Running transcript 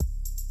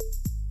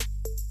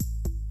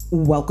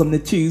Welcome to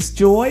Choose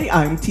Joy.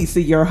 I'm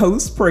Tisa, your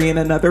host, praying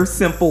another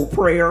simple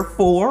prayer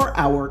for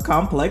our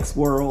complex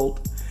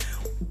world.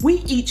 We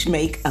each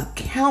make a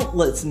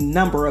countless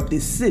number of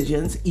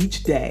decisions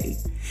each day.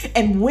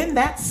 And when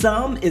that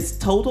sum is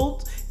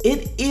totaled,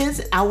 it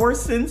is our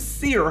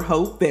sincere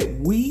hope that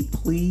we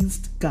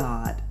pleased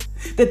God.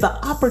 That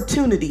the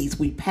opportunities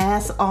we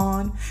pass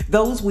on,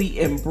 those we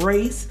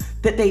embrace,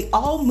 that they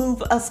all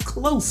move us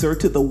closer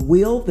to the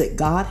will that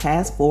God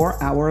has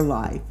for our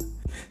life.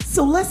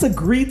 So let's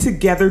agree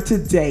together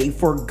today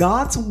for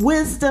God's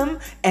wisdom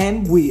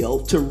and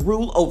will to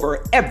rule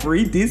over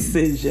every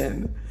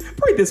decision.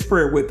 Pray this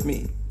prayer with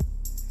me.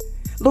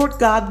 Lord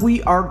God,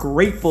 we are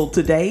grateful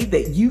today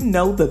that you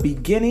know the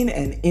beginning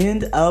and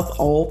end of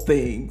all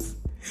things.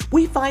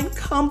 We find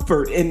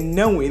comfort in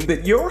knowing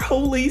that your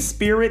Holy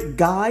Spirit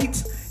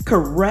guides,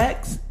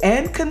 corrects,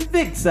 and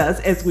convicts us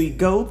as we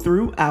go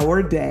through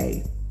our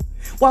day.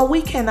 While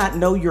we cannot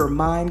know your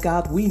mind,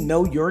 God, we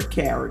know your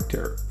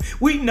character.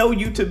 We know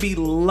you to be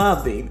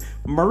loving,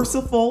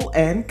 merciful,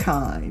 and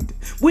kind.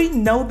 We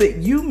know that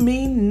you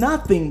mean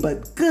nothing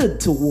but good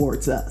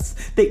towards us,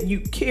 that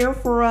you care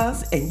for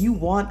us, and you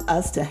want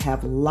us to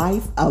have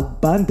life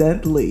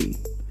abundantly.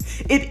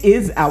 It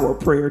is our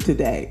prayer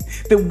today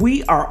that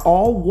we are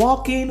all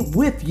walking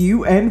with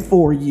you and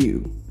for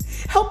you.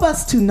 Help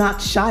us to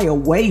not shy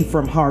away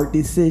from hard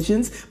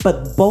decisions,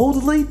 but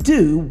boldly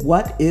do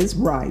what is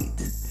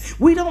right.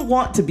 We don't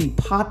want to be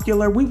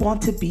popular, we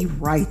want to be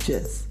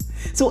righteous.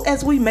 So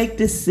as we make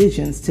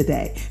decisions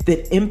today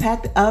that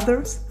impact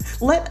others,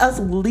 let us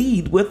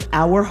lead with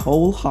our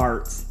whole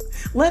hearts.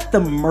 Let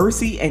the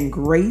mercy and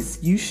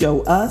grace you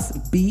show us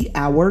be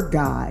our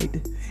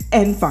guide.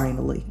 And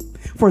finally,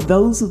 for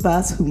those of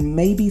us who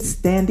may be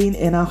standing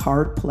in a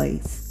hard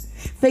place,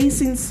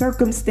 facing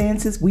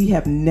circumstances we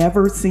have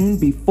never seen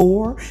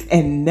before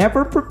and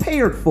never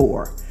prepared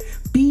for,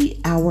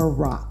 be our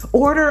rock,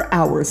 order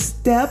our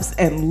steps,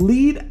 and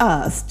lead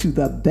us to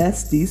the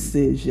best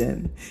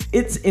decision.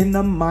 It's in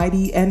the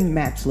mighty and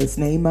matchless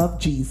name of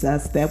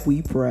Jesus that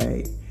we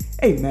pray.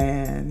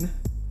 Amen.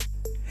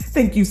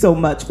 Thank you so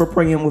much for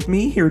praying with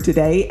me here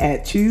today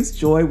at Choose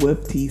Joy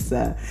with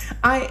Tisa.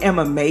 I am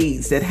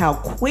amazed at how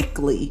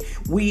quickly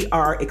we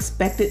are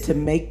expected to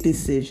make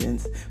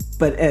decisions.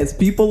 But as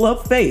people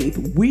of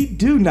faith, we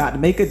do not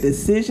make a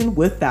decision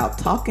without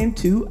talking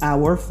to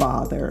our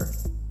Father.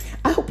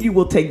 I hope you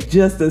will take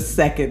just a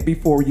second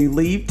before you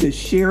leave to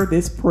share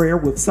this prayer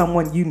with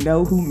someone you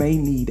know who may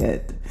need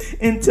it.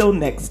 Until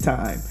next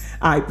time,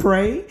 I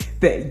pray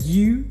that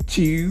you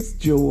choose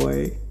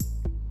joy.